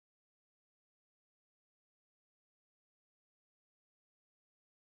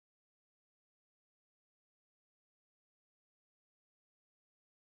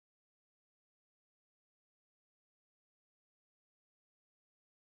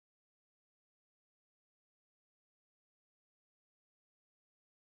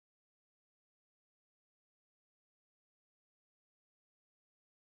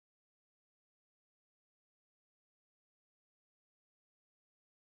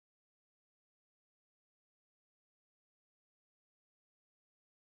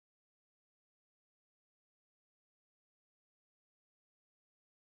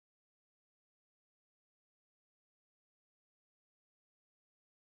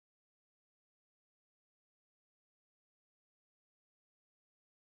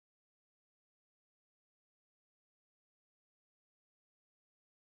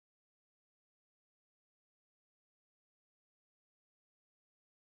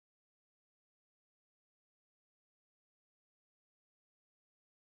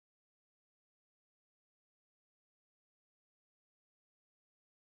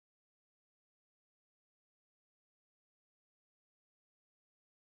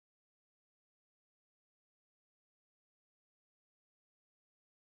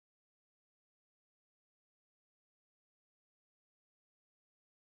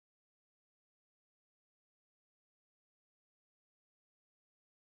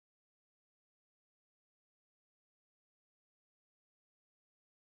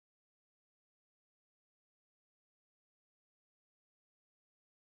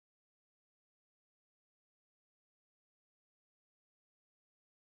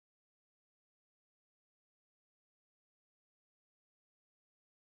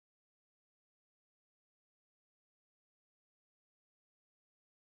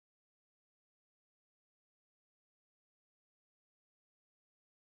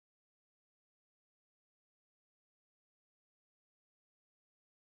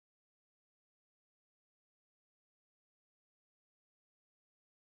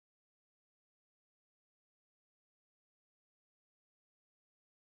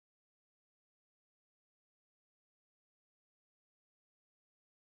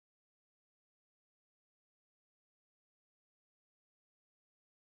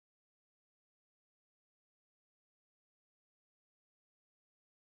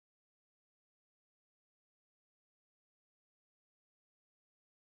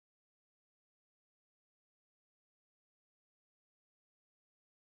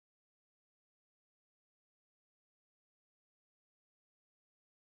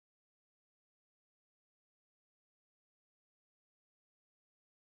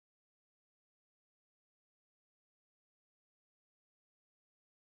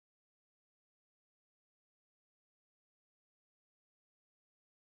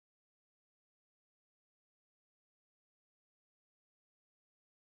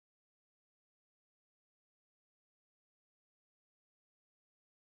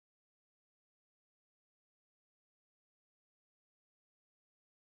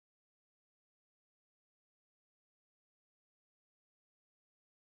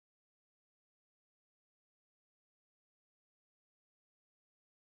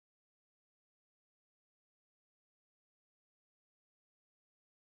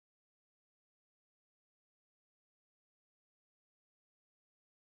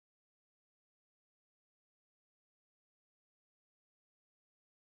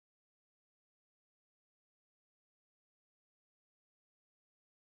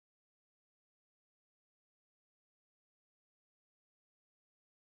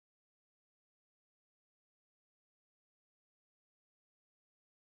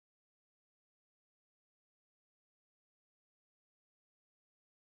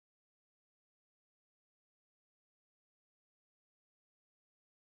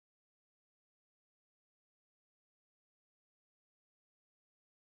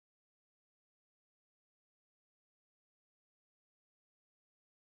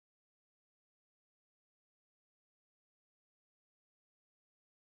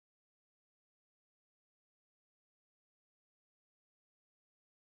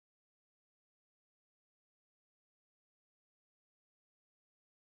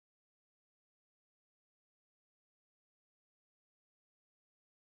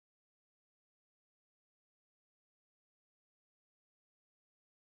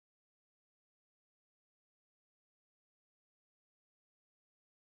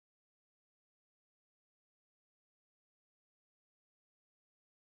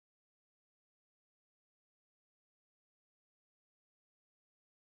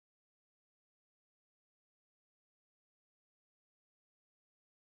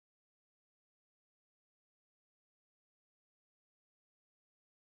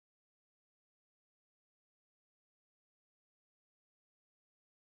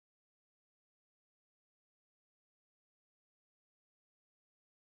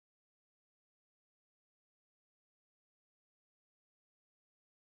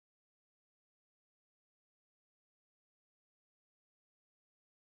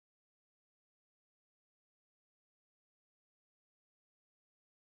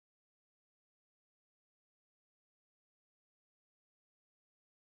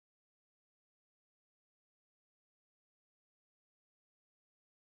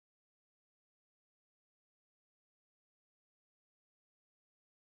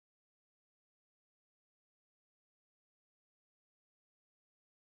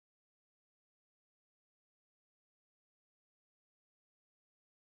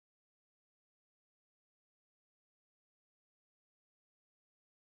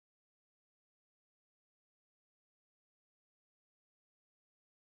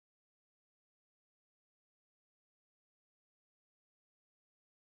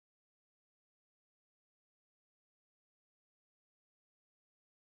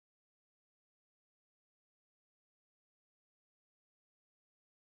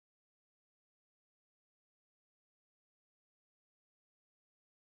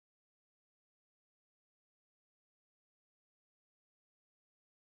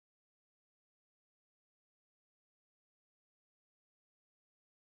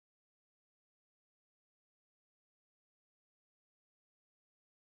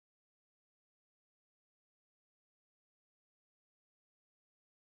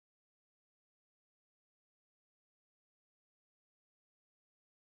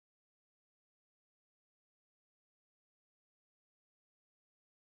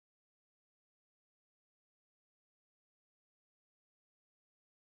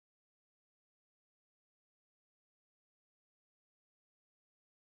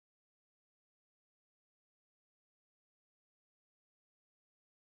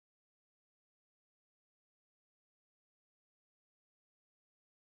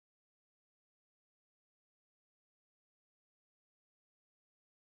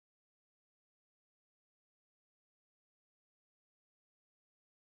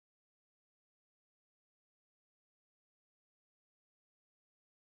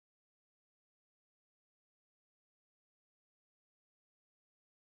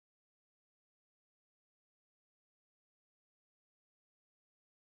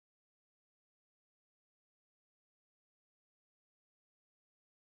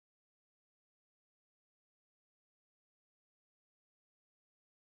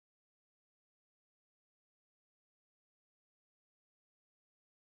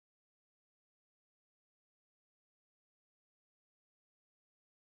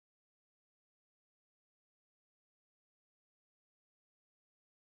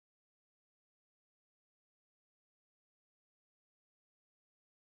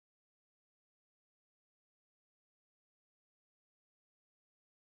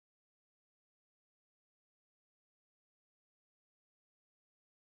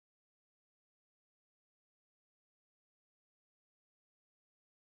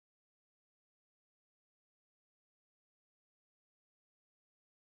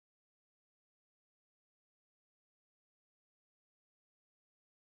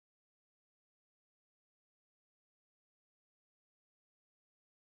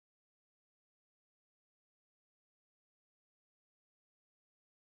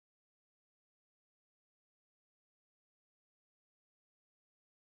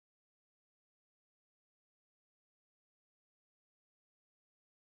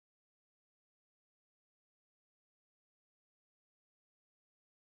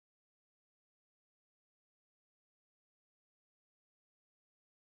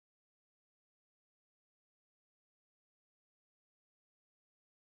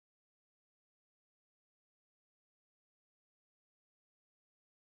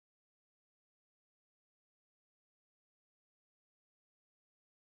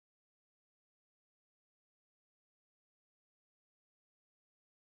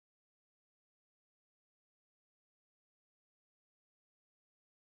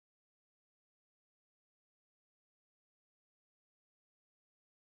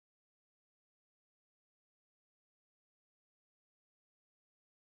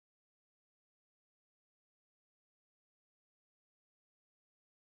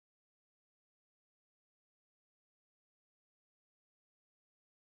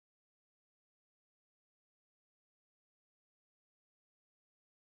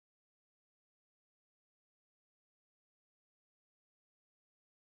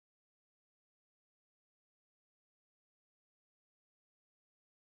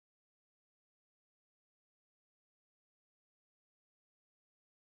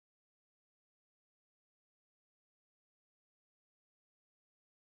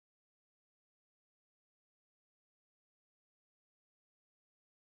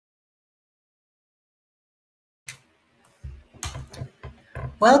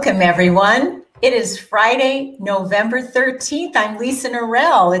Welcome, everyone. It is Friday, November 13th. I'm Lisa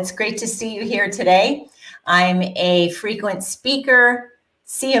Norell. It's great to see you here today. I'm a frequent speaker,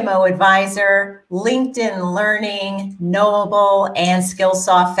 CMO advisor, LinkedIn Learning, Knowable, and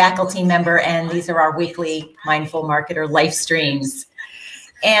Skillsoft faculty member, and these are our weekly Mindful Marketer live streams.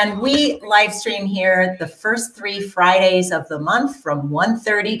 And we live stream here the first 3 Fridays of the month from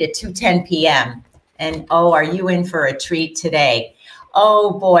 1:30 to 2:10 p.m. And oh, are you in for a treat today?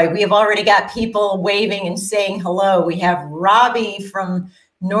 Oh boy, we have already got people waving and saying hello. We have Robbie from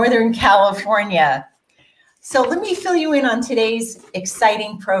Northern California. So let me fill you in on today's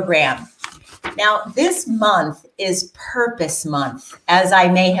exciting program. Now, this month is Purpose Month, as I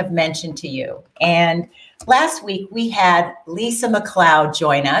may have mentioned to you. And last week, we had Lisa McLeod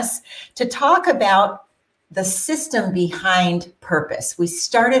join us to talk about the system behind purpose. We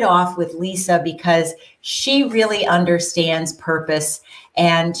started off with Lisa because she really understands purpose,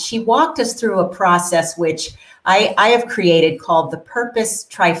 and she walked us through a process which I have created called the Purpose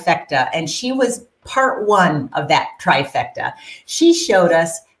Trifecta, and she was part 1 of that trifecta. She showed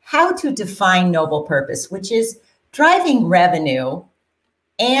us how to define noble purpose, which is driving revenue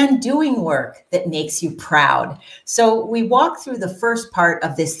and doing work that makes you proud. So we walked through the first part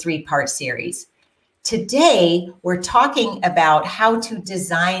of this 3-part series. Today, we're talking about how to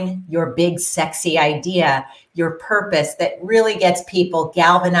design your big, sexy idea, your purpose that really gets people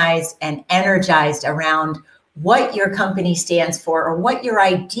galvanized and energized around what your company stands for or what your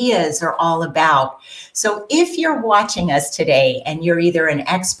ideas are all about. So if you're watching us today and you're either an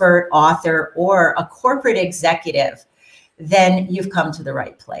expert, author, or a corporate executive, then you've come to the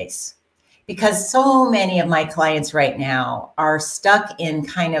right place. Because so many of my clients right now are stuck in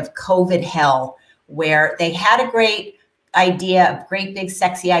kind of COVID hell, where they had a great idea, a great big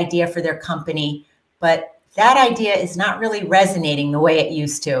sexy idea for their company, but that idea is not really resonating the way it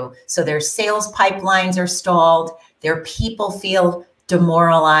used to. So their sales pipelines are stalled, their people feel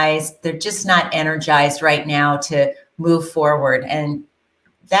demoralized, they're just not energized right now to move forward. And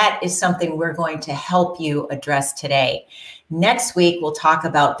that is something we're going to help you address today. Next week, we'll talk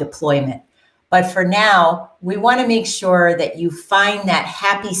about deployment. But for now, we want to make sure that you find that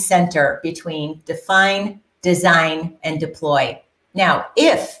happy center between define, design, and deploy. Now,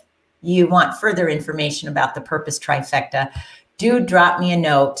 if you want further information about the Purpose Trifecta, do drop me a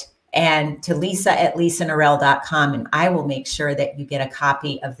note and to lisa@lisanorell.com, and I will make sure that you get a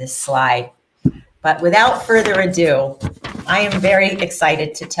copy of this slide. But without further ado, I am very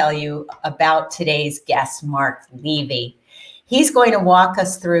excited to tell you about today's guest, Mark Levy. He's going to walk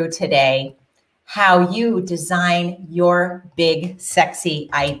us through today how you design your big, sexy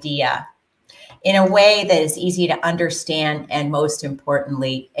idea in a way that is easy to understand and, most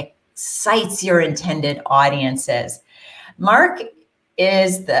importantly, excites your intended audiences. Mark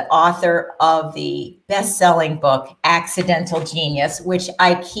is the author of the best-selling book, Accidental Genius, which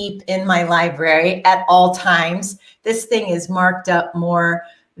I keep in my library at all times. This thing is marked up more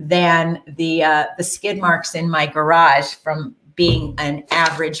than the skid marks in my garage from being an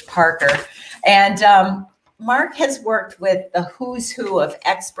average parker. And Mark has worked with the who's who of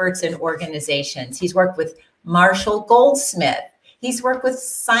experts and organizations. He's worked with Marshall Goldsmith. He's worked with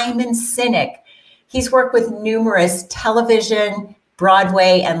Simon Sinek. He's worked with numerous television,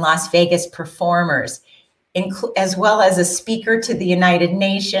 Broadway, and Las Vegas performers, as well as a speaker to the United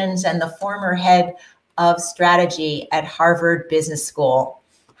Nations and the former head of strategy at Harvard Business School.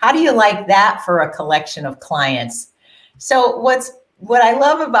 How do you like that for a collection of clients? So what I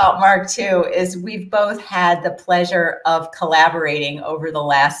love about Mark too is we've both had the pleasure of collaborating over the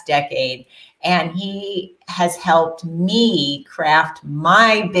last decade, and he has helped me craft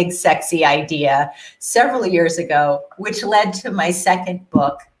my big sexy idea several years ago, which led to my second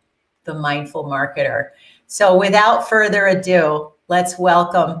book, The Mindful Marketer. So without further ado, let's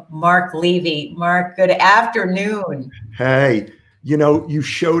welcome Mark Levy. Mark, good afternoon. Hey, you know, you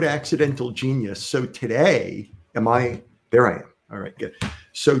showed Accidental Genius. So today, there I am. All right, good.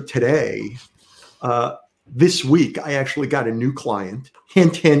 So today, this week, I actually got a new client.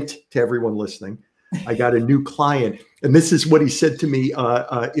 Hint, hint to everyone listening. I got a new client. And this is what he said to me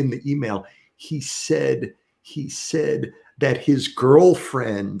in the email. He said that his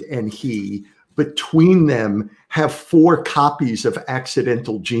girlfriend and he, between them, have 4 copies of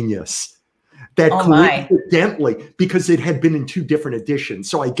Accidental Genius. That coincidentally, because it had been in 2 different editions.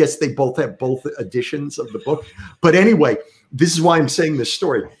 So I guess they both have both editions of the book. But anyway, this is why I'm saying this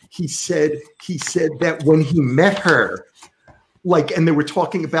story. He said that when he met her, and they were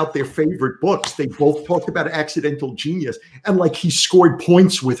talking about their favorite books, they both talked about Accidental Genius, and he scored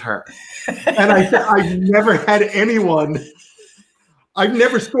points with her. And I've never had anyone I've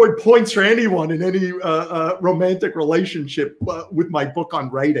never scored points for anyone in any romantic relationship with my book on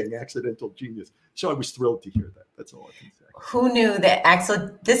writing, Accidental Genius. So I was thrilled to hear that. That's all I can say. Who knew that? Actually,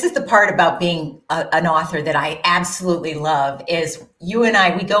 this is the part about being an author that I absolutely love is you and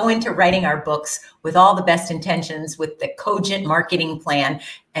I, we go into writing our books with all the best intentions, with the cogent marketing plan.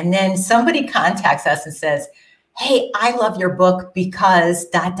 And then somebody contacts us and says, hey, I love your book because ...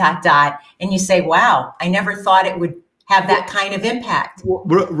 And you say, wow, I never thought it would have that kind of impact.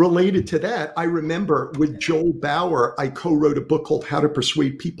 Related to that, I remember with Joel Bauer, I co-wrote a book called How to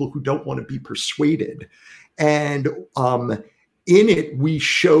Persuade People Who Don't Want to Be Persuaded. And in it, we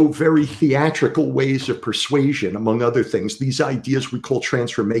show very theatrical ways of persuasion, among other things, these ideas we call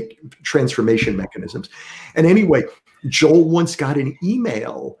transformation mechanisms. And anyway, Joel once got an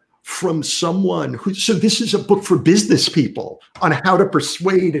email from someone who, so this is a book for business people on how to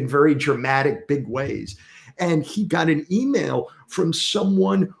persuade in very dramatic, big ways. And he got an email from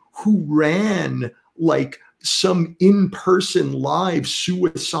someone who ran like some in-person live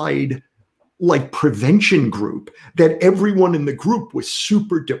suicide like prevention group, that everyone in the group was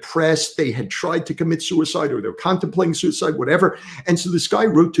super depressed. They had tried to commit suicide or they were contemplating suicide, whatever. And so this guy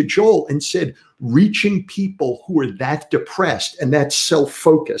wrote to Joel and said, reaching people who are that depressed and that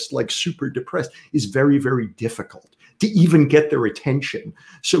self-focused, like super depressed, is very, very difficult to even get their attention.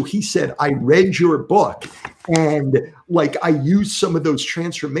 So he said, I read your book and like I used some of those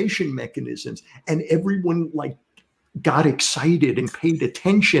transformation mechanisms and everyone like got excited and paid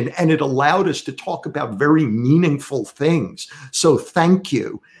attention, and it allowed us to talk about very meaningful things. So thank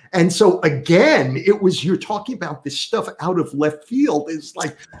you. And so again, it was, you're talking about this stuff out of left field. It's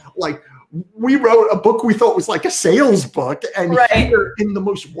like we wrote a book we thought was like a sales book, and here in the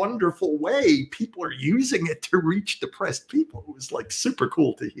most wonderful way, people are using it to reach depressed people. It was like super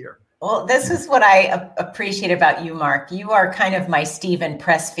cool to hear. Well, this is what I appreciate about you, Mark. You are kind of my Stephen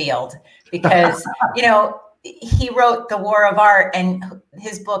Pressfield because, you know, he wrote The War of Art, and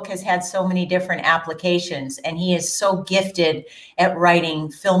his book has had so many different applications, and he is so gifted at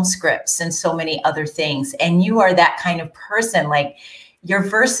writing film scripts and so many other things. And you are that kind of person. Like, your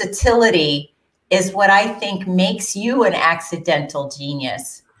versatility is what I think makes you an accidental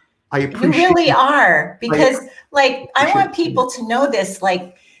genius. I appreciate you really are, because like, I want people to know this,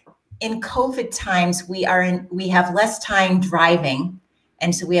 like in COVID times, we have less time driving.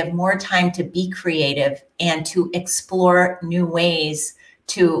 And so we have more time to be creative and to explore new ways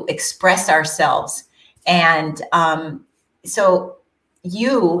to express ourselves. And but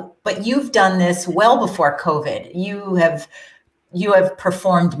you've done this well before COVID. You have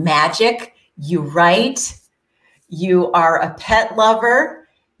performed magic, you write, you are a pet lover,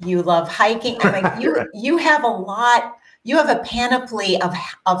 you love hiking. I mean, you have a panoply of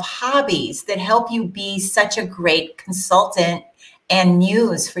hobbies that help you be such a great consultant and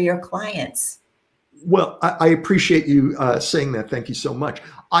muse for your clients. Well, I appreciate you saying that. Thank you so much.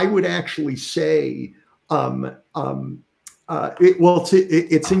 I would actually say,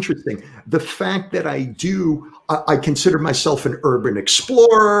 it's interesting. The fact that I consider myself an urban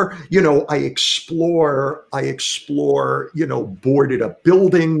explorer. You know, I explore, you know, boarded up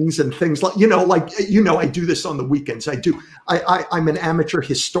buildings and things like, I do this on the weekends. I'm an amateur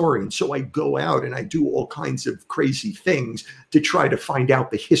historian. So I go out and I do all kinds of crazy things to try to find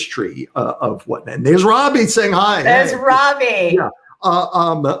out the history of what. And there's Robbie saying hi. There's Robbie. Yeah.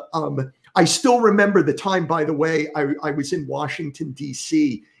 I still remember the time, by the way, I was in Washington,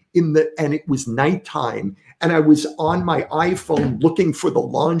 D.C. and it was nighttime, and I was on my iPhone looking for the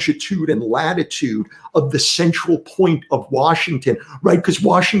longitude and latitude of the central point of Washington, right? Because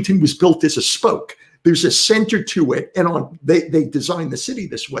Washington was built as a spoke. There's a center to it, and they designed the city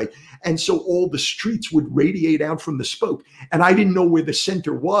this way. And so all the streets would radiate out from the spoke. And I didn't know where the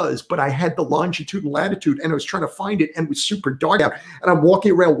center was, but I had the longitude and latitude, and I was trying to find it, and it was super dark out. And I'm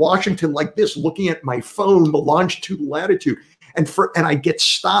walking around Washington like this, looking at my phone, the longitude and latitude. And I get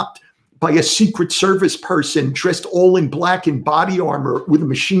stopped by a Secret Service person dressed all in black in body armor with a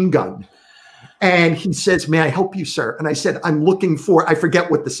machine gun. And he says, "May I help you, sir?" And I said, "I'm looking for," I forget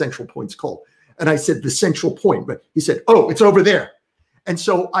what the central point's called. And I said, "The central point." But he said, "Oh, it's over there." And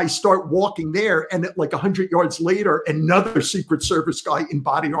so I start walking there, and like 100 yards later, another Secret Service guy in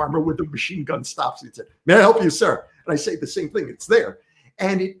body armor with a machine gun stops. He said, "May I help you, sir?" And I say the same thing. It's there.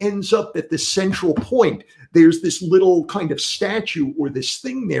 And it ends up at the central point. There's this little kind of statue or this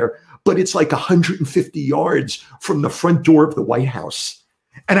thing there, but it's like 150 yards from the front door of the White House.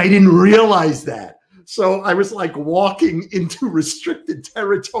 And I didn't realize that. So I was like walking into restricted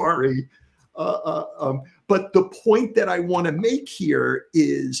territory. But the point that I want to make here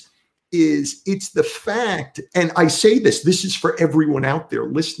is is it's the fact, and I say this is for everyone out there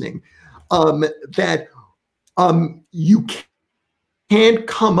listening, that you can't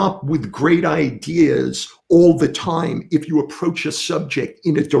come up with great ideas all the time if you approach a subject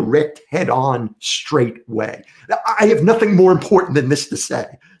in a direct, head-on, straight way. I have nothing more important than this to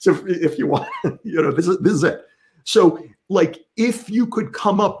say. So if you want, this is it. So like, if you could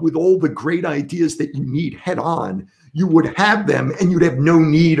come up with all the great ideas that you need head on, you would have them, and you'd have no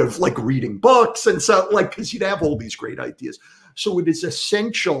need of like reading books and so, like, because you'd have all these great ideas. So it is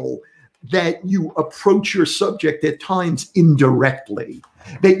essential that you approach your subject at times indirectly,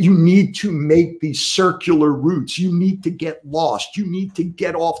 that you need to make these circular routes. You need to get lost. You need to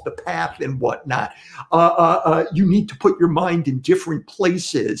get off the path and whatnot. You need to put your mind in different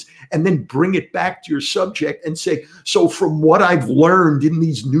places and then bring it back to your subject and say, so from what I've learned in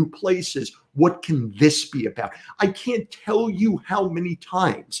these new places, what can this be about? I can't tell you how many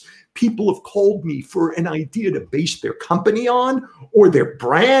times people have called me for an idea to base their company on, or their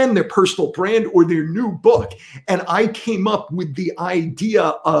brand, their personal brand, or their new book. And I came up with the idea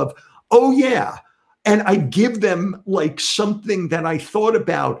of, oh yeah. And I give them like something that I thought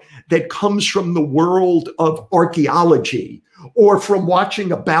about that comes from the world of archaeology, or from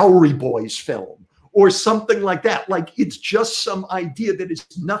watching a Bowery Boys film, or something like that. Like, it's just some idea that has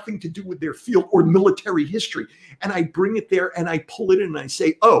nothing to do with their field or military history. And I bring it there and I pull it in and I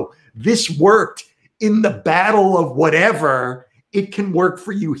say, oh, this worked in the battle of whatever. It can work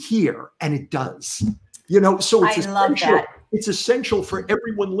for you here. And it does, so it's essential. It's essential for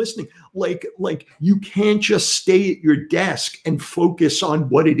everyone listening. Like you can't just stay at your desk and focus on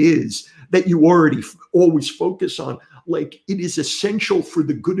what it is that you already always focus on. Like, it is essential for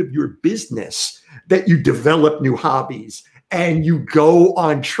the good of your business that you develop new hobbies and you go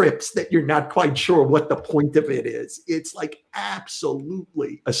on trips that you're not quite sure what the point of it is. It's like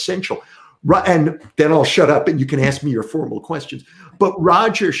absolutely essential. And then I'll shut up and you can ask me your formal questions. But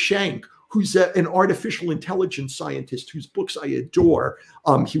Roger Schenck, who's an artificial intelligence scientist whose books I adore,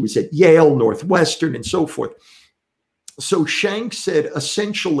 he was at Yale, Northwestern, and so forth. So Schenck said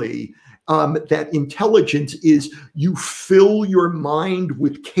essentially, that intelligence is you fill your mind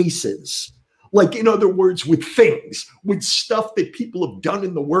with cases. Like, in other words, with things, with stuff that people have done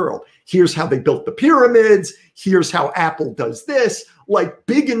in the world. Here's how they built the pyramids. Here's how Apple does this. Like,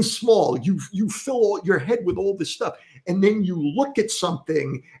 big and small, you fill your head with all this stuff. And then you look at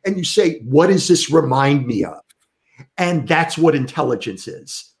something and you say, what does this remind me of? And that's what intelligence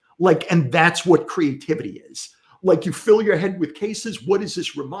is. Like, and that's what creativity is. Like, you fill your head with cases. What does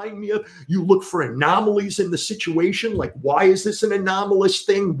this remind me of? You look for anomalies in the situation. Like, why is this an anomalous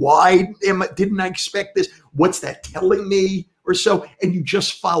thing? Why didn't I expect this? What's that telling me? Or so. And you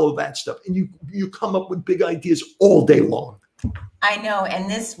just follow that stuff. And you come up with big ideas all day long. I know. And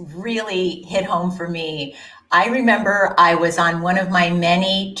this really hit home for me. I remember I was on one of my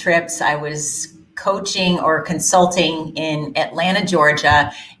many trips. I was coaching or consulting in Atlanta,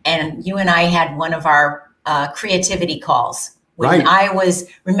 Georgia. And you and I had one of our creativity calls. When Right.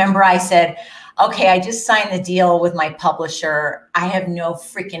 Remember I said, okay, I just signed the deal with my publisher. I have no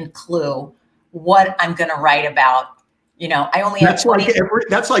freaking clue what I'm going to write about. I only have 20.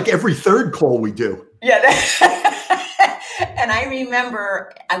 That's like every third call we do. Yeah. And I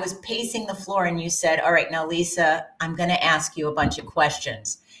remember I was pacing the floor and you said, all right, now, Lisa, I'm going to ask you a bunch of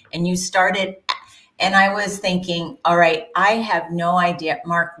questions. And you started. And I was thinking, all right, I have no idea,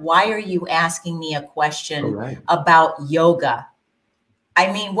 Mark, why are you asking me a question about yoga?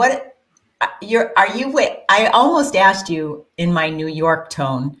 I mean, I almost asked you in my New York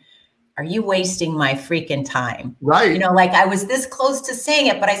tone, are you wasting my freaking time? Right. Like, I was this close to saying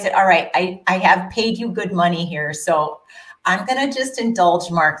it, but I said, all right, I have paid you good money here. So I'm going to just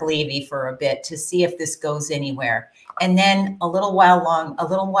indulge Mark Levy for a bit to see if this goes anywhere. And then a little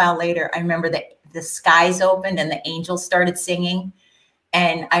while later, I remember that the skies opened and the angels started singing.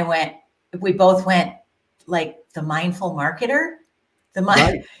 And we both went like, the mindful marketer,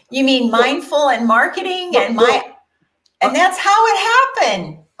 you mean mindful and marketing and that's how it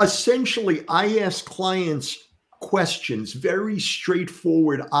happened. Essentially, I ask clients questions, very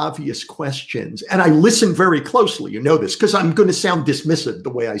straightforward, obvious questions. And I listen very closely. You know this, because I'm going to sound dismissive the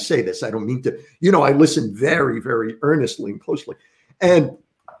way I say this. I don't mean to, I listen very, very earnestly and closely. And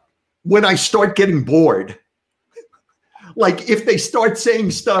when I start getting bored, like if they start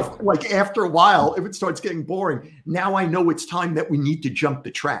saying stuff, like after a while, if it starts getting boring, now I know it's time that we need to jump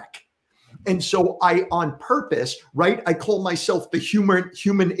the track. And so I, on purpose, I call myself the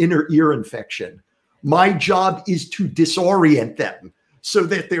human inner ear infection. My job is to disorient them so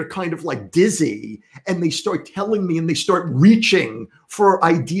that they're kind of like dizzy, and they start telling me and they start reaching for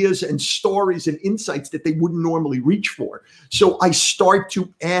ideas and stories and insights that they wouldn't normally reach for. So I start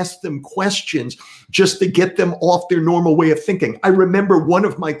to ask them questions just to get them off their normal way of thinking. I remember one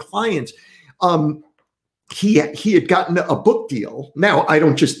of my clients, he had gotten a book deal. Now, I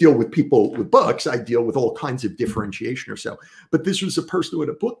don't just deal with people with books. I deal with all kinds of differentiation or so. But this was a person who had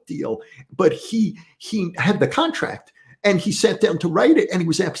a book deal, but he had the contract. And he sat down to write it, and he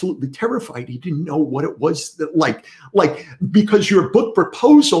was absolutely terrified. He didn't know what it was that like, because your book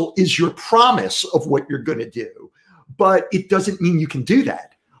proposal is your promise of what you're going to do, but it doesn't mean you can do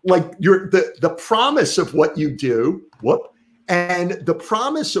that. Like the promise of what you do, and the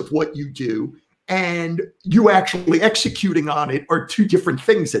promise of what you do, and you actually executing on it are two different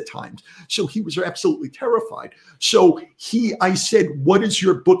things at times. So he was absolutely terrified. So I said, "What is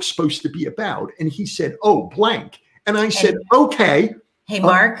your book supposed to be about?" And he said, "Oh, blank." And I said, okay. Hey,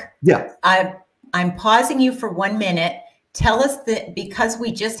 Mark. Yeah. I'm pausing you for 1 minute. Tell us that, because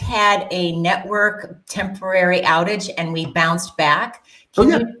we just had a network temporary outage and we bounced back.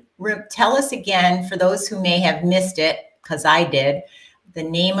 Can you tell us again, for those who may have missed it, because I did, the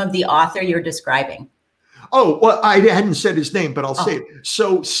name of the author you're describing? Oh, well, I hadn't said his name, but I'll say it.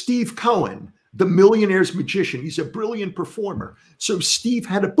 So Steve Cohen, the Millionaire's Magician, he's a brilliant performer. So Steve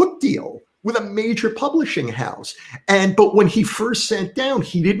had a book deal with a major publishing house. But when he first sat down,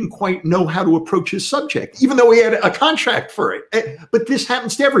 he didn't quite know how to approach his subject, even though he had a contract for it. But this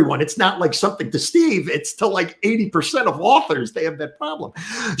happens to everyone. It's not like something to Steve. It's to like 80% of authors. They have that problem.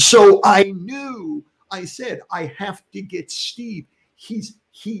 So I said, I have to get Steve.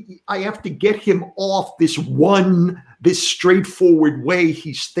 I have to get him off this straightforward way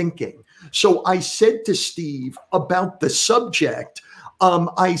he's thinking. So I said to Steve about the subject,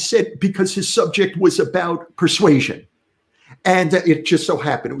 I said, because his subject was about persuasion, and it just so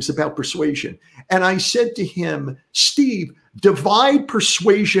happened it was about persuasion. And I said to him, Steve, divide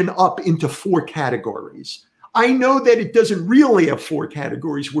persuasion up into 4 categories. I know that it doesn't really have 4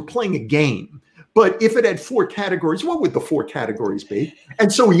 categories. We're playing a game. But if it had 4 categories, what would the 4 categories be?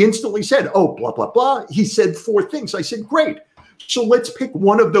 And so he instantly said, oh, blah, blah, blah. He said 4 things. I said, great. So let's pick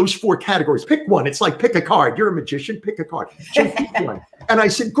one of those 4 categories. Pick one. It's like, pick a card. You're a magician. Pick a card. So pick one. And I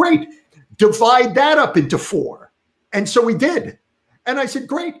said, great. Divide that up into 4. And so we did. And I said,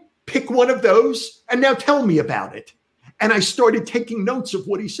 great. Pick one of those. And now tell me about it. And I started taking notes of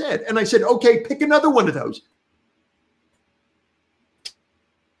what he said. And I said, okay, pick another one of those.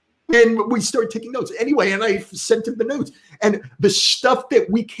 And we started taking notes anyway, and I sent him the notes. And the stuff that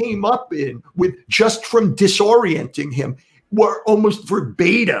we came up in with just from disorienting him were almost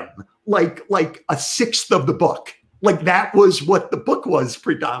verbatim, like a 1/6 of the book. Like that was what the book was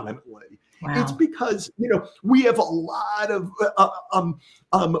predominantly. Wow. It's because, we have a lot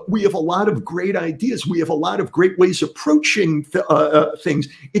of great ideas. We have a lot of great ways of approaching things.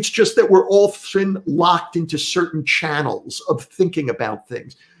 It's just that we're often locked into certain channels of thinking about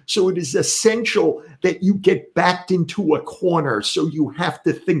things. So it is essential that you get backed into a corner. So you have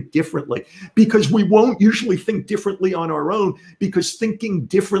to think differently, because we won't usually think differently on our own, because thinking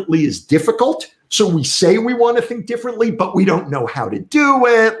differently is difficult. So we say we want to think differently, but we don't know how to do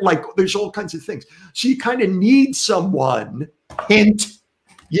it. Like there's all kinds of things. So you kind of need someone, you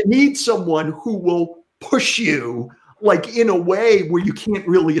need someone who will push you like in a way where you can't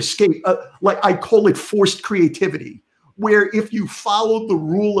really escape. Like I call it forced creativity, where if you follow the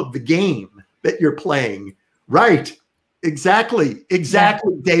rule of the game that you're playing, right? Exactly, yeah.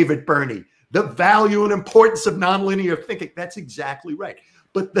 David Burney, the value and importance of nonlinear thinking. That's exactly right.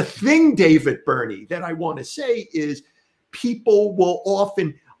 But the thing, David Burney, that I want to say is people will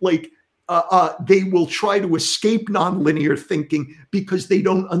often they will try to escape nonlinear thinking because they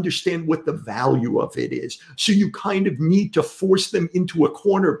don't understand what the value of it is. So you kind of need to force them into a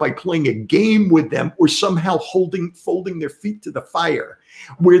corner by playing a game with them, or somehow folding their feet to the fire,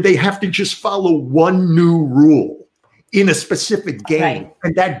 where they have to just follow one new rule in a specific game. Right.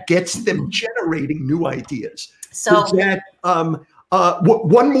 And that gets them generating new ideas. So that,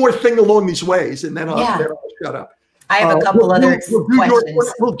 one more thing along these ways, and then I'll shut up. I have a couple other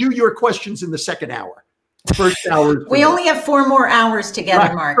questions. We'll do your questions in the second hour. First hour. We only have 4 more hours together,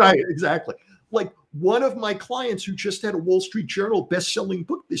 right, Mark. Right, exactly. Like one of my clients who just had a Wall Street Journal best-selling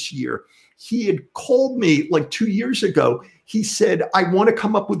book this year, he had called me like 2 years ago. He said, I want to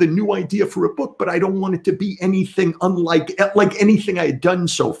come up with a new idea for a book, but I don't want it to be anything unlike anything I had done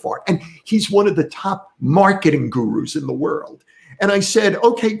so far. And he's one of the top marketing gurus in the world. And I said,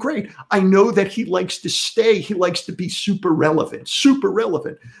 okay, great. I know that he likes to be super relevant.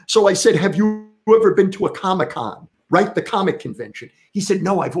 So I said, have you ever been to a Comic-Con? Write the comic convention. He said,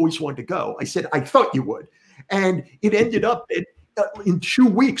 no, I've always wanted to go. I said, I thought you would. And it ended up that in 2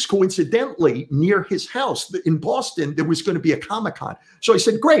 weeks, coincidentally, near his house in Boston, there was going to be a Comic-Con. So I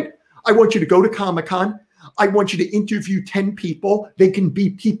said, great, I want you to go to Comic-Con. I want you to interview 10 people. They can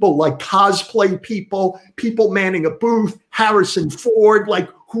be people like cosplay people, people manning a booth, Harrison Ford, like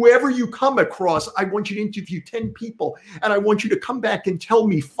whoever you come across. I want you to interview 10 people. And I want you to come back and tell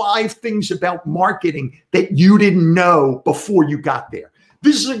me 5 things about marketing that you didn't know before you got there.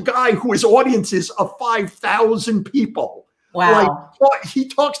 This is a guy who has audiences of 5,000 people. Wow. Like, he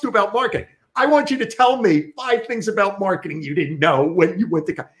talks to about marketing. I want you to tell me 5 things about marketing you didn't know when you went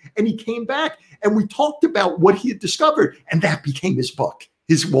to, and he came back and we talked about what he had discovered, and that became his book,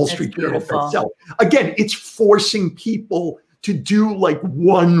 his Wall Street Journal bestseller. Again, it's forcing people to do like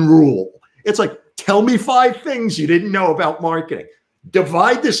one rule. It's like, tell me 5 things you didn't know about marketing.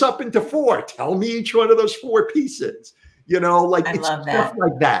 Divide this up into 4. Tell me each one of those 4 pieces. You know, like it's stuff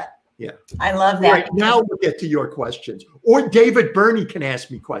like that. Yeah. I love that. Right, now we'll get to your questions. Or David Burney can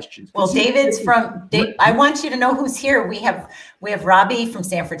ask me questions. Well, David's from, I want you to know who's here. We have Robbie from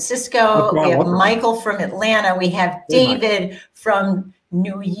San Francisco. We have Michael from Atlanta. We have David from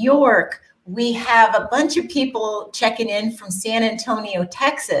New York. We have a bunch of people checking in from San Antonio,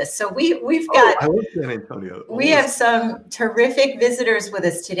 Texas. So we've got, I love San Antonio. We have some terrific visitors with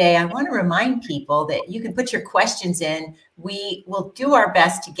us today. I want to remind people that you can put your questions in. We will do our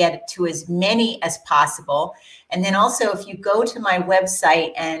best to get to as many as possible. And then also, if you go to my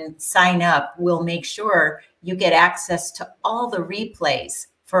website and sign up, we'll make sure you get access to all the replays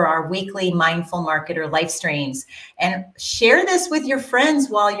for our weekly Mindful Marketer live streams. And share this with your friends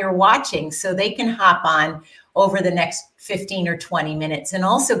while you're watching so they can hop on over the next 15 or 20 minutes and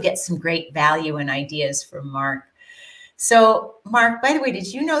also get some great value and ideas from Mark. So Mark, by the way,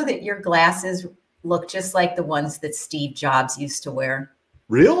 did you know that your glasses look just like the ones that Steve Jobs used to wear?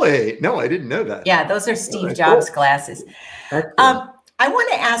 Really? No, I didn't know that. Yeah, those are Steve Jobs glasses. I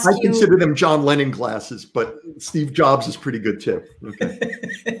want to ask you. I consider them John Lennon glasses, but Steve Jobs is pretty good too.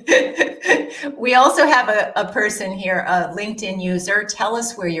 Okay. We also have a person here, a LinkedIn user. Tell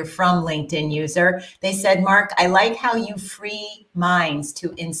us where you're from, LinkedIn user. They said, Mark, I like how you free minds to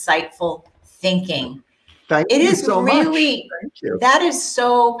insightful thinking. Thank you so much. Thank you. That is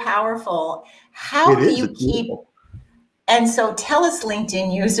so powerful. How do you keep? And so tell us,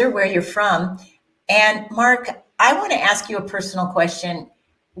 LinkedIn user, where you're from. And Mark, I want to ask you a personal question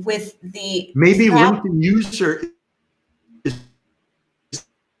with the LinkedIn user is.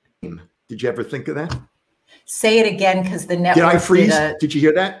 Did you ever think of that? Say it again, because the network. Did I freeze? Did you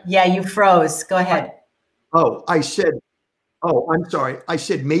hear that? Yeah, you froze. Go ahead. I said, I'm sorry. I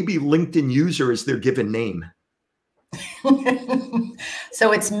said maybe LinkedIn user is their given name.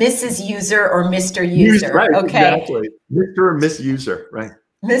 So it's Mrs. User or Mr. User. Right, okay. Exactly. Mr. and Miss User, right.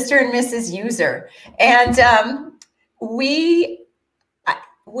 Mr. and Mrs. User. And we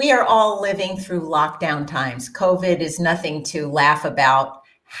are all living through lockdown times. COVID is nothing to laugh about.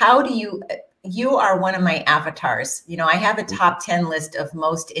 How do you are one of my avatars. You know, I have a top 10 list of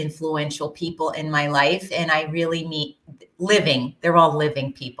most influential people in my life, and I really meet living. They're all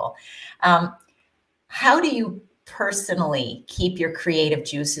living people. How do you personally keep your creative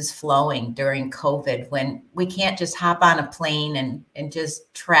juices flowing during COVID when we can't just hop on a plane and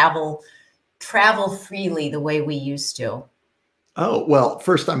just travel freely the way we used to? Oh, well,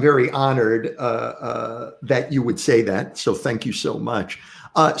 first, I'm very honored that you would say that. So thank you so much.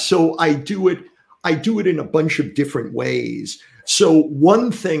 So I do it in a bunch of different ways. So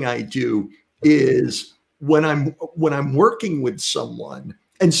one thing I do is when I'm working with someone,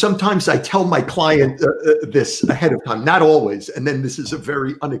 and sometimes I tell my client this ahead of time, not always. And then this is a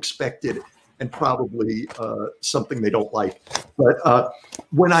very unexpected and probably something they don't like. But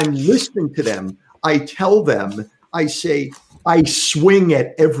when I'm listening to them, I tell them, I say, I swing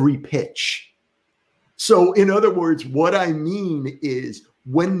at every pitch. So in other words, what I mean is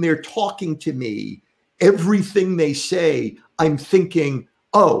when they're talking to me, everything they say, I'm thinking,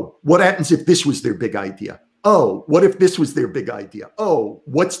 oh, what happens if this was their big idea? Oh, what if this was their big idea? Oh,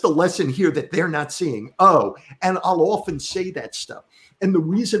 what's the lesson here that they're not seeing? Oh, and I'll often say that stuff. And the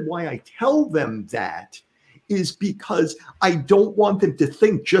reason why I tell them that is because I don't want them to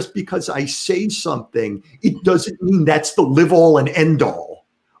think just because I say something, it doesn't mean that's the live all and end all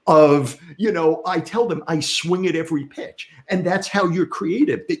of, you know, I tell them I swing at every pitch. And that's how you're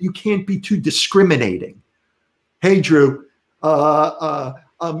creative, that you can't be too discriminating. Hey, Drew,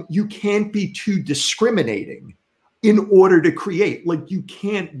 you can't be too discriminating in order to create. Like, you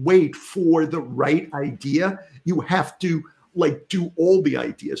can't wait for the right idea. You have to like do all the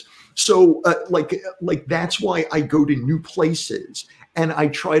ideas. So like that's why I go to new places and I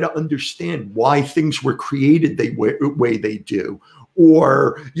try to understand why things were created the way they do.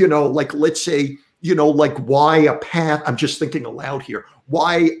 Or, you know, like, let's say, you know, like why a path, I'm just thinking aloud here,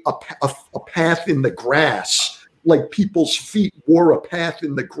 why a path in the grass, like people's feet wore a path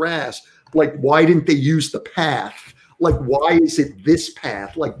in the grass. Like, why didn't they use the path? Like, why is it this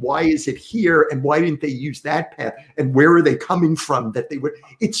path? Like, why is it here? And why didn't they use that path? And where are they coming from that they would?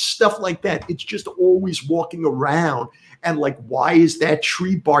 It's stuff like that. It's just always walking around and like, why is that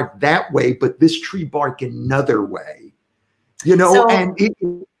tree bark that way, but this tree bark another way? You know,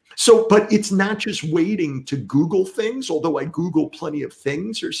 but it's not just waiting to Google things, although I Google plenty of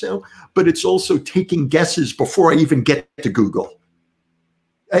things or so, but it's also taking guesses before I even get to Google.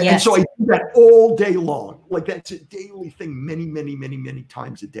 Yes. And so I do that all day long. Like that's a daily thing, many, many, many, many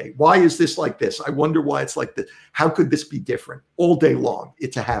times a day. Why is this like this? I wonder why it's like this. How could this be different? All day long.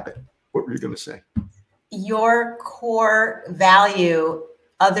 It's a habit. What were you going to say? Your core value,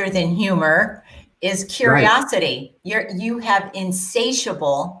 other than humor, is curiosity. Right. You have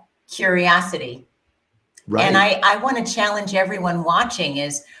insatiable curiosity. Right. And I want to challenge everyone watching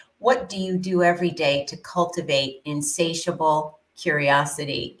is, what do you do every day to cultivate insatiable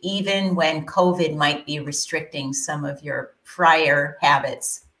curiosity, even when COVID might be restricting some of your prior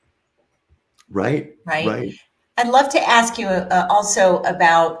habits? Right. I'd love to ask you also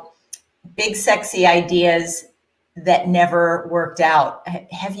about big, sexy ideas that never worked out.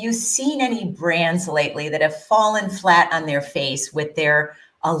 Have you seen any brands lately that have fallen flat on their face with their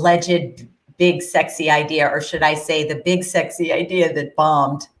alleged big, sexy idea? Or should I say the big, sexy idea that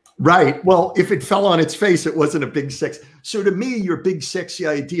bombed? Right. Well, if it fell on its face, it wasn't a big sex. So to me, your big sexy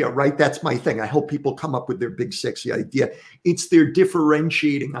idea, right? That's my thing. I help people come up with their big sexy idea. It's their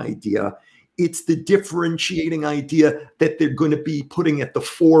differentiating idea. It's the differentiating idea that they're going to be putting at the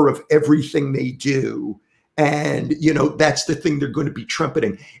fore of everything they do. And, you know, that's the thing they're going to be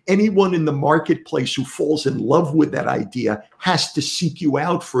trumpeting. Anyone in the marketplace who falls in love with that idea has to seek you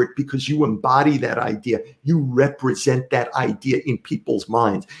out for it because you embody that idea. You represent that idea in people's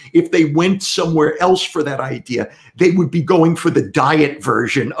minds. If they went somewhere else for that idea, they would be going for the diet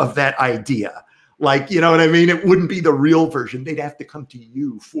version of that idea. Like, you know what I mean? It wouldn't be the real version. They'd have to come to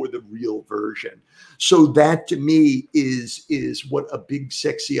you for the real version. So that to me is what a big,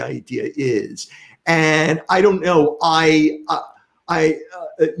 sexy idea is. And I don't know,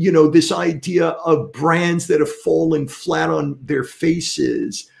 you know, this idea of brands that have fallen flat on their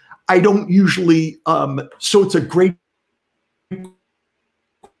faces, I don't usually, so it's a great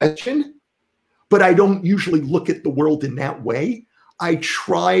question, but I don't usually look at the world in that way. I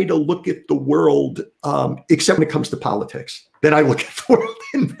try to look at the world, except when it comes to politics. Then I look at the world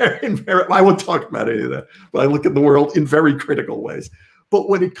in very, I won't talk about any of that, but I look at the world in very critical ways. But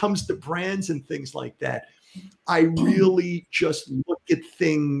when it comes to brands and things like that, I really just look at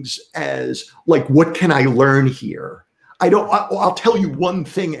things as like, what can I learn here? I'll tell you one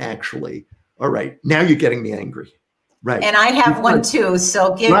thing, actually. All right. Now you're getting me angry. Right. And I have one too.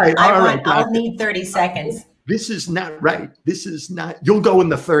 So I'll need 30 seconds. This is not right. This is not, you'll go in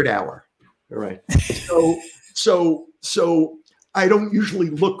the third hour. All right. So I don't usually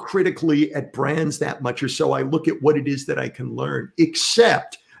look critically at brands that much or so. I look at what it is that I can learn,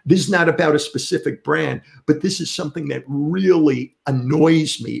 except this is not about a specific brand, but this is something that really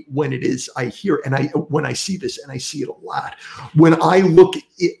annoys me when it is I hear, and when I see this, and I see it a lot, when I look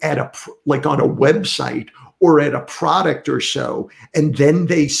at like on a website or at a product or so, and then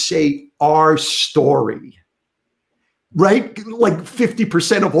they say our story. Right? Like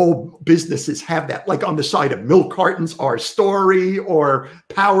 50% of all businesses have that, like on the side of milk cartons, our story, or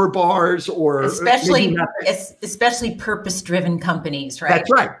power bars, or especially purpose-driven companies, right?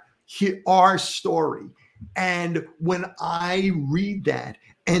 That's right. Our story. And when I read that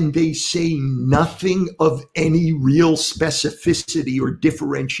and they say nothing of any real specificity or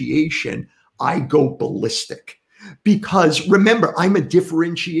differentiation, I go ballistic. Because remember, I'm a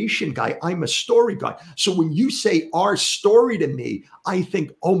differentiation guy. I'm a story guy. So when you say our story to me, I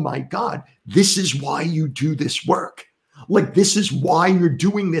think, oh my God, this is why you do this work. Like, this is why you're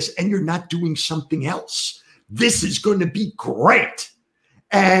doing this and you're not doing something else. This is going to be great.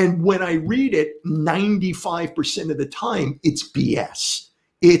 And when I read it, 95% of the time, it's BS.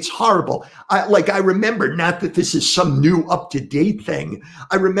 It's horrible. I remember, not that this is some new up-to-date thing.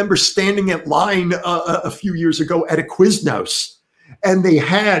 I remember standing in line a few years ago at a Quiznos, and they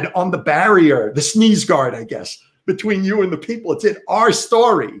had on the barrier, the sneeze guard, I guess, between you and the people, it said our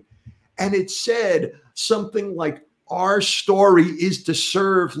story. And it said something like, our story is to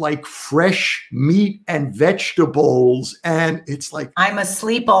serve like fresh meat and vegetables. And it's like, I'm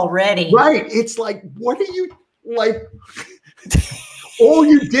asleep already. Right. It's like, what are you like? All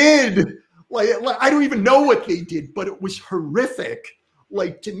you did, like, I don't even know what they did, but it was horrific.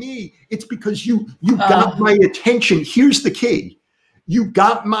 Like, to me, it's because you got my attention. Here's the key. You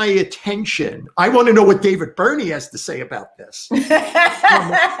got my attention. I want to know what David Burney has to say about this.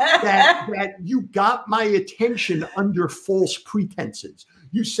 that you got my attention under false pretenses.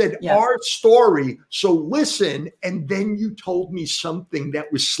 You said our story, so listen, and then you told me something that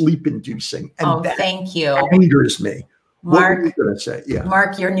was sleep-inducing. And that thank you. Angers me. Mark, what were you going to say? Yeah.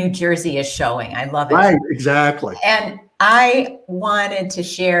 Mark, your New Jersey is showing. I love it. Right, exactly. And I wanted to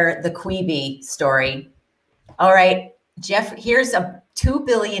share the Quibi story. All right, Jeff, here's two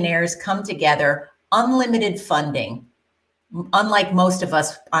billionaires come together, unlimited funding. Unlike most of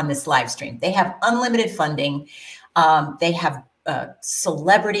us on this live stream, they have unlimited funding. They have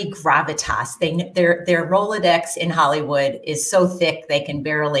celebrity gravitas. Their Rolodex in Hollywood is so thick they can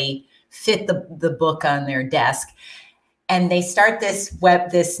barely fit the book on their desk. And they start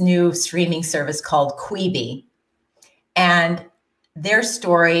this new streaming service called Quibi. And their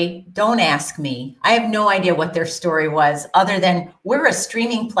story, don't ask me. I have no idea what their story was, other than we're a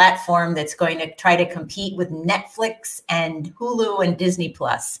streaming platform that's going to try to compete with Netflix and Hulu and Disney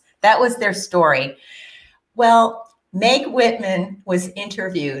Plus. That was their story. Well, Meg Whitman was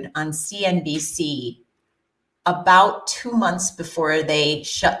interviewed on CNBC about 2 months before they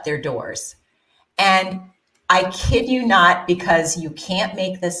shut their doors. And I kid you not, because you can't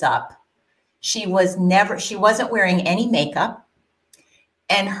make this up, she wasn't wearing any makeup.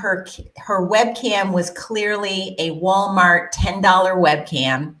 And her webcam was clearly a Walmart $10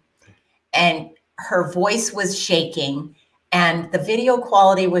 webcam. And her voice was shaking. And the video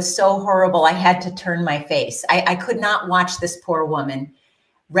quality was so horrible, I had to turn my face. I could not watch this poor woman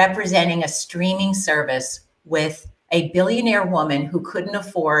representing a streaming service with a billionaire woman who couldn't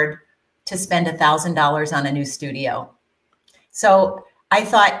afford to spend $1,000 on a new studio. So I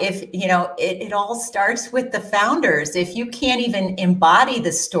thought, if, it all starts with the founders. If you can't even embody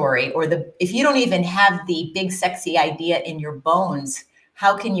the story, or if you don't even have the big, sexy idea in your bones,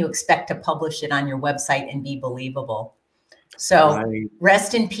 how can you expect to publish it on your website and be believable? So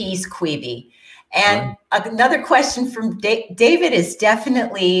rest in peace, Quibi. And another question from David is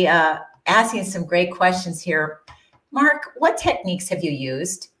definitely asking some great questions here. Mark, what techniques have you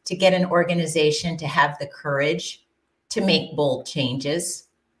used to get an organization to have the courage to make bold changes?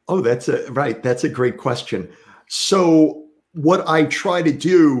 Oh, that's a great question. So what I try to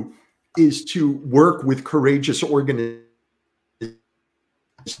do is to work with courageous organizations.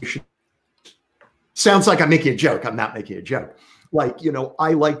 Sounds like I'm making a joke. I'm not making a joke. Like,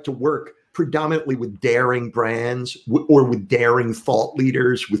 I like to work predominantly with daring brands or with daring thought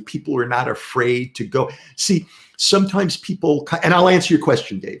leaders, with people who are not afraid to go. See, sometimes people, and I'll answer your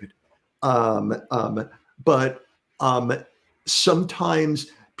question, David. But sometimes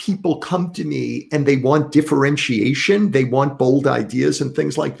people come to me and they want differentiation. They want bold ideas and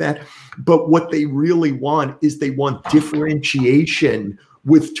things like that. But what they really want is they want differentiation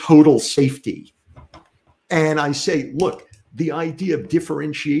with total safety. And I say, look, the idea of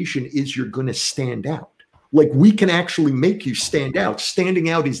differentiation is you're going to stand out. Like, we can actually make you stand out. Standing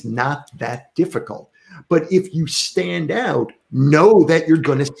out is not that difficult. But if you stand out, know that you're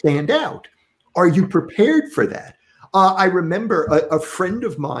going to stand out. Are you prepared for that? I remember a friend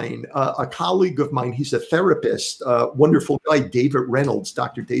of mine, a colleague of mine, he's a therapist, wonderful guy, David Reynolds,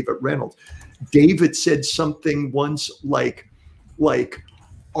 Dr. David Reynolds. David said something once like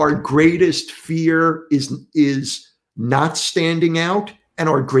our greatest fear is not standing out, and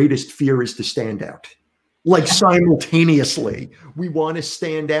our greatest fear is to stand out. Like, simultaneously, we want to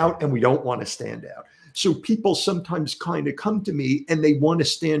stand out and we don't want to stand out. So people sometimes kind of come to me and they want to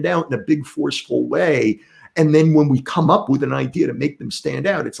stand out in a big, forceful way. And then when we come up with an idea to make them stand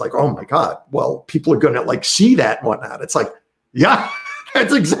out, it's like, oh my God, well, people are going to like see that and whatnot. It's like, yeah,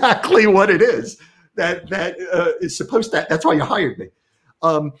 that's exactly what it is. That is supposed to, that's why you hired me.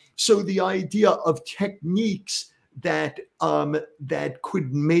 So the idea of techniques that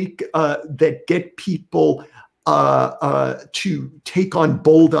could make, that get people to take on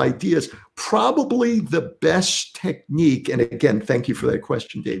bold ideas, probably the best technique, and again, thank you for that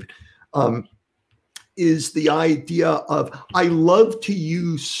question, David, is the idea of, I love to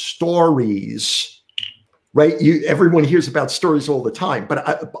use stories, right? Everyone hears about stories all the time,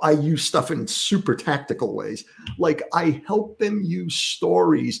 but I use stuff in super tactical ways. Like, I help them use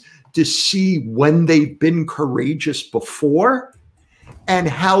stories to see when they've been courageous before and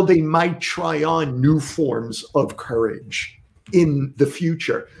how they might try on new forms of courage in the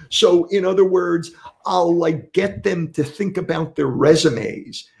future. So in other words, I'll like get them to think about their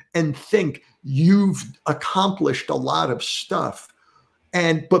resumes and think you've accomplished a lot of stuff.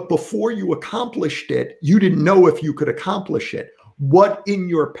 But before you accomplished it, you didn't know if you could accomplish it. What in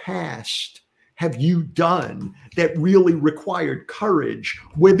your past have you done that really required courage,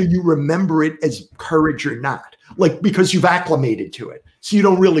 whether you remember it as courage or not? Like, because you've acclimated to it. So you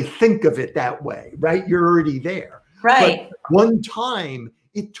don't really think of it that way, right? You're already there. Right. But one time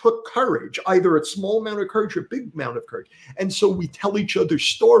it took courage, either a small amount of courage or a big amount of courage. And so we tell each other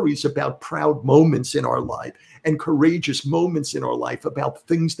stories about proud moments in our life and courageous moments in our life, about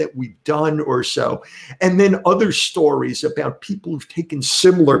things that we've done or so. And then other stories about people who've taken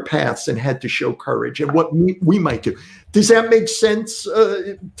similar paths and had to show courage and what we might do. Does that make sense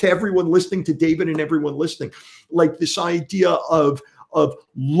to everyone listening, to David and everyone listening? Like this idea of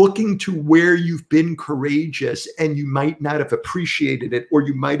looking to where you've been courageous and you might not have appreciated it, or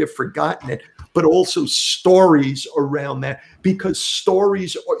you might have forgotten it, but also stories around that, because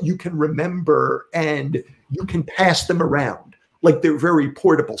stories you can remember and you can pass them around. Like they're very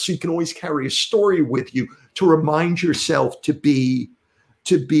portable. So you can always carry a story with you to remind yourself to be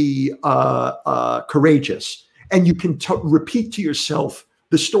courageous. And you can repeat to yourself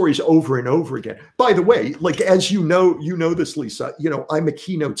the stories over and over again. By the way, like, as you know this, Lisa, I'm a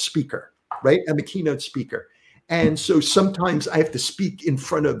keynote speaker, right? I'm a keynote speaker. And so sometimes I have to speak in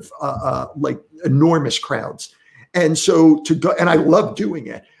front of like enormous crowds. And so and I love doing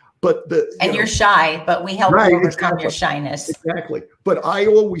it, but you're shy, but we help you overcome your shyness. Exactly. But I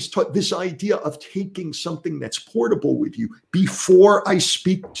always taught this idea of taking something that's portable with you. Before I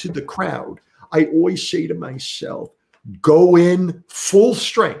speak to the crowd, I always say to myself, go in full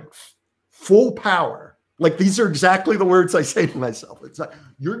strength, full power. Like, these are exactly the words I say to myself. It's like,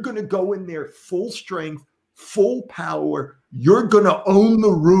 you're going to go in there full strength, full power. You're going to own the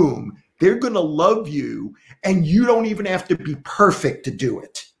room. They're going to love you. And you don't even have to be perfect to do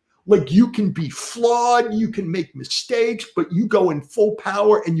it. Like, you can be flawed, you can make mistakes, but you go in full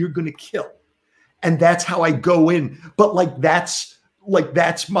power and you're going to kill. And that's how I go in. But that's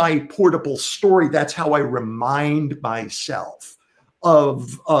my portable story. That's how I remind myself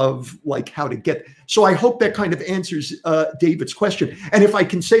of like how to get. So I hope that kind of answers David's question. And if I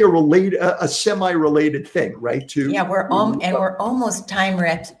can say a semi-related thing, right? We're almost we're almost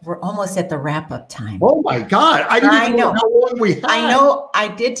at the wrap-up time. Oh my God. I didn't even know how long we had. I know. I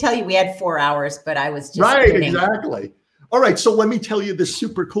did tell you we had 4 hours, but I was just kidding. Exactly. All right. So let me tell you this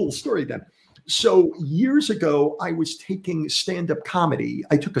super cool story then. So years ago, I was taking stand-up comedy.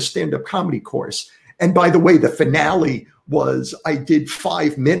 I took a stand-up comedy course. And by the way, the finale was I did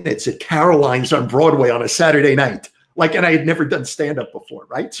 5 minutes at Caroline's on Broadway on a Saturday night. And I had never done stand-up before,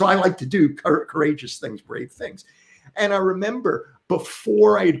 right? So I like to do courageous things, brave things. And I remember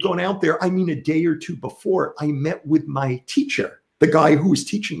before I had gone out there, a day or two before, I met with my teacher, the guy who was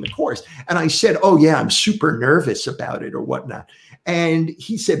teaching the course. And I said, oh yeah, I'm super nervous about it or whatnot. And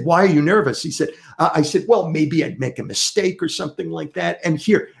he said, why are you nervous? He said, I said, well, maybe I'd make a mistake or something like that. And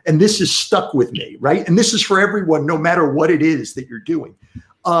this has stuck with me, right? And this is for everyone, no matter what it is that you're doing.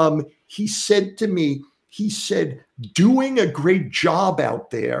 He said to me, doing a great job out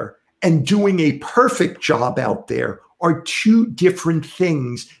there and doing a perfect job out there are two different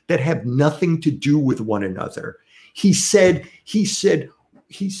things that have nothing to do with one another. He said, it's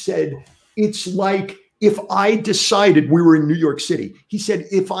like, if I decided, we were in New York City, he said,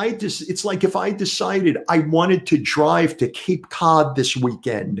 it's like if I decided I wanted to drive to Cape Cod this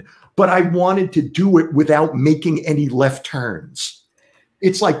weekend, but I wanted to do it without making any left turns.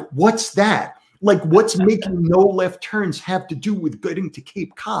 It's like, what's that? Like, what's making no left turns have to do with getting to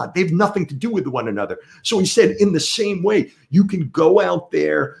Cape Cod? They have nothing to do with one another. So he said, in the same way, you can go out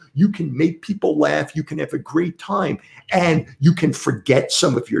there, you can make people laugh, you can have a great time, and you can forget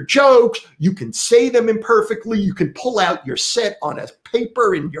some of your jokes, you can say them imperfectly, you can pull out your set on a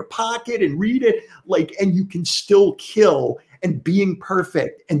paper in your pocket and read it, and you can still kill. And being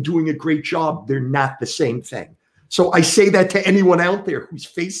perfect and doing a great job, they're not the same thing. So I say that to anyone out there who's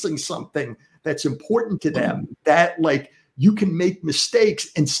facing something that's important to them, that you can make mistakes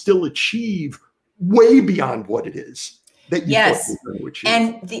and still achieve way beyond what it is that you thought you were going to achieve.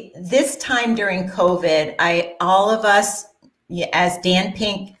 And this time during COVID, all of us, as Dan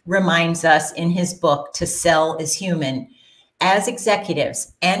Pink reminds us in his book, To Sell is Human, as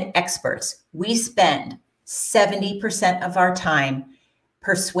executives and experts, we spend 70% of our time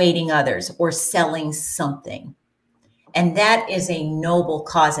persuading others or selling something. And that is a noble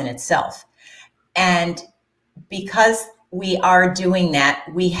cause in itself. And because we are doing that,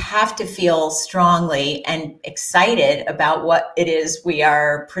 we have to feel strongly and excited about what it is we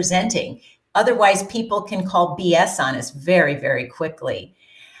are presenting. Otherwise, people can call BS on us very, very quickly.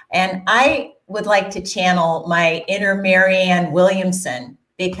 And I would like to channel my inner Marianne Williamson,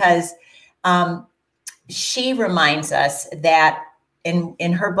 because she reminds us that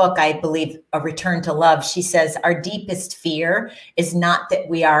in her book, I believe, A Return to Love, she says our deepest fear is not that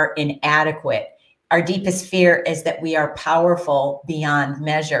we are inadequate. Our deepest fear is that we are powerful beyond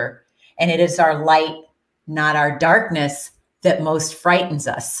measure. And it is our light, not our darkness, that most frightens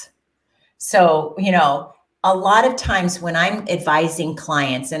us. So, you know, a lot of times when I'm advising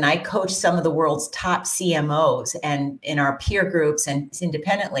clients, and I coach some of the world's top CMOs and in our peer groups and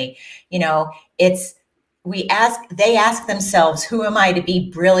independently, you know, they ask themselves, who am I to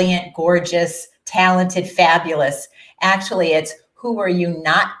be brilliant, gorgeous, talented, fabulous? Actually, it's who are you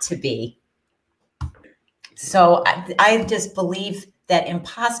not to be? So I just believe that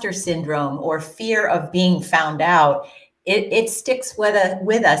imposter syndrome or fear of being found out, it sticks with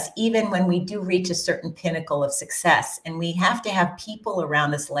us even when we do reach a certain pinnacle of success. And we have to have people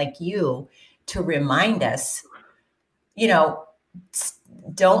around us like you to remind us, you know,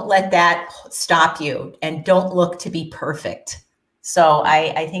 don't let that stop you, and don't look to be perfect. So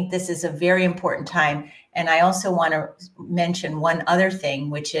I think this is a very important time. And I also want to mention one other thing,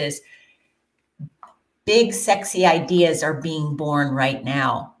 which is big, sexy ideas are being born right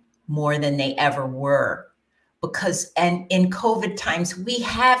now more than they ever were. And in COVID times, we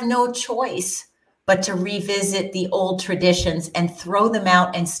have no choice but to revisit the old traditions and throw them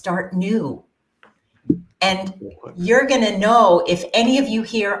out and start new. And you're going to know, if any of you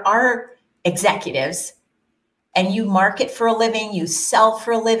here are executives and you market for a living, you sell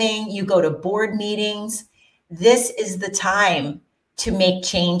for a living, you go to board meetings, this is the time to make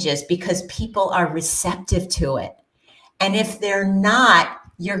changes, because people are receptive to it. And if they're not,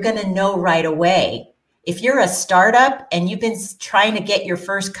 you're going to know right away. If you're a startup and you've been trying to get your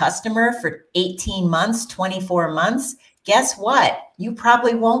first customer for 18 months, 24 months, guess what? You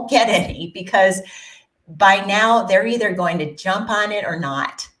probably won't get any, because by now they're either going to jump on it or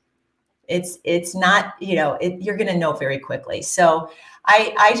not. It's not, you know, you're going to know very quickly. So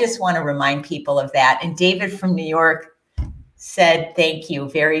I just want to remind people of that. And David from New York said, thank you.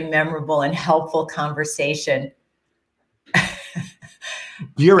 Very memorable and helpful conversation.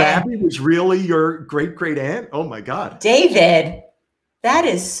 Dear Abby was really your great aunt? Oh my God. David, that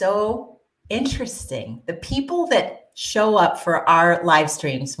is so interesting. The people that show up for our live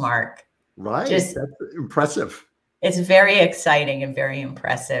streams, Mark. Right. That's impressive. It's very exciting and very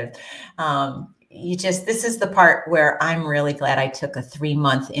impressive. This is the part where I'm really glad I took a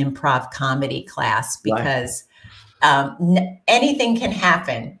 3-month improv comedy class, because anything can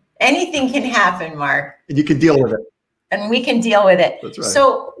happen. Anything can happen, Mark. And you can deal with it. And we can deal with it. That's right.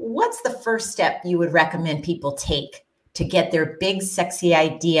 So what's the first step you would recommend people take to get their big, sexy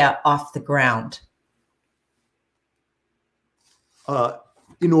idea off the ground?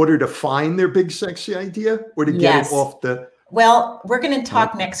 In order to find their big, sexy idea, or to get it off the... Well, we're going to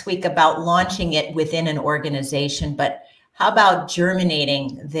talk next week about launching it within an organization, but how about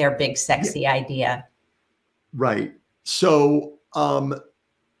germinating their big, sexy idea? Right. So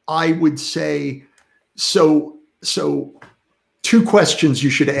I would say, so 2 questions you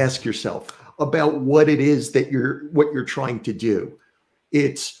should ask yourself about what it is that what you're trying to do.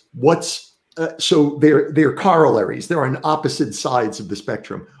 It's what's, so they're corollaries. They're on opposite sides of the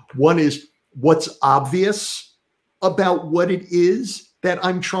spectrum. One is what's obvious about what it is that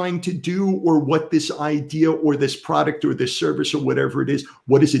I'm trying to do, or what this idea or this product or this service or whatever it is,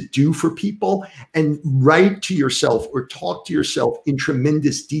 what does it do for people? And write to yourself or talk to yourself in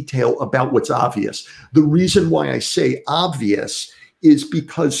tremendous detail about what's obvious. The reason why I say obvious is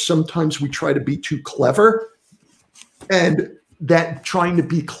because sometimes we try to be too clever, and that trying to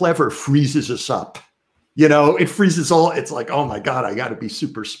be clever freezes us up. You know, it freezes it's like, oh my God, I got to be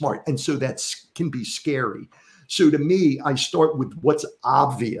super smart. And so that can be scary. So to me, I start with what's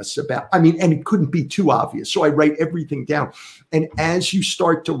obvious about, and it couldn't be too obvious. So I write everything down. And as you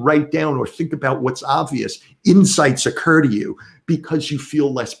start to write down or think about what's obvious, insights occur to you because you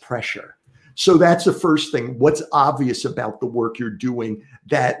feel less pressure. So that's the first thing. What's obvious about the work you're doing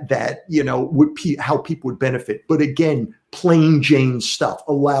that you know, how people would benefit. But again, plain Jane stuff.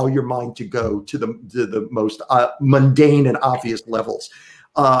 Allow your mind to go to the most mundane and obvious levels.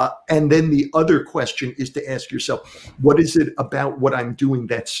 And then the other question is to ask yourself, what is it about what I'm doing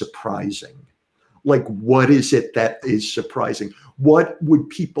that's surprising? Like, what is it that is surprising? What would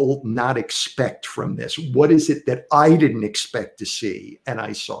people not expect from this? What is it that I didn't expect to see and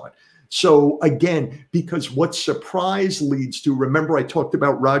I saw it? So again, because what surprise leads to, remember I talked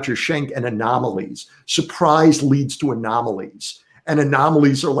about Roger Schenck and anomalies. Surprise leads to anomalies. And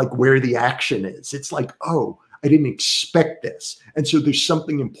anomalies are like where the action is. It's like, oh, I didn't expect this. And so there's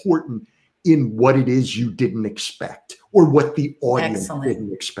something important in what it is you didn't expect or what the audience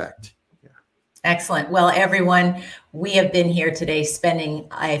didn't expect. Excellent. Well, everyone, we have been here today spending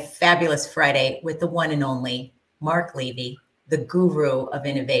a fabulous Friday with the one and only Mark Levy, the guru of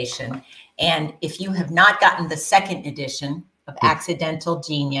innovation. And if you have not gotten the second edition of Accidental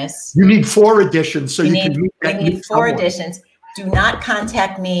Genius, you need 4 editions. So you need 4 editions. Do not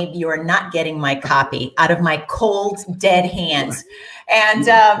contact me. You are not getting my copy out of my cold, dead hands.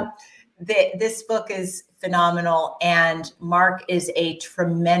 And this book is phenomenal. And Mark is a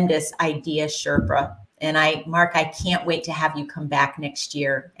tremendous idea Sherpa. And Mark, I can't wait to have you come back next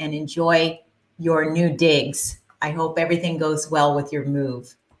year and enjoy your new digs. I hope everything goes well with your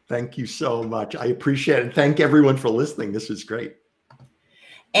move. Thank you so much. I appreciate it. Thank everyone for listening. This was great.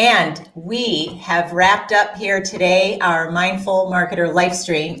 And we have wrapped up here today our Mindful Marketer live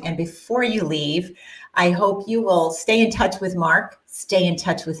stream. And before you leave, I hope you will stay in touch with Mark, stay in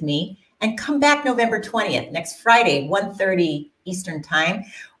touch with me, and come back November 20th, next Friday, 1:30 Eastern Time.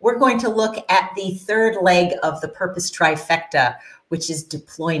 We're going to look at the third leg of the Purpose Trifecta, which is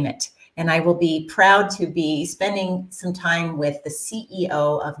deployment. And I will be proud to be spending some time with the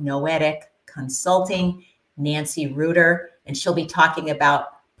CEO of Noetic Consulting, Nancy Reuter, and she'll be talking about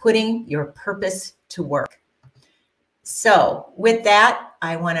putting your purpose to work. So with that,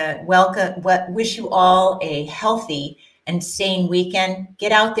 I want to wish you all a healthy and sane weekend.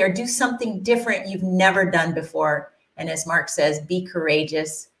 Get out there, do something different you've never done before. And as Mark says, be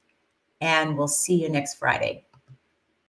courageous, and we'll see you next Friday.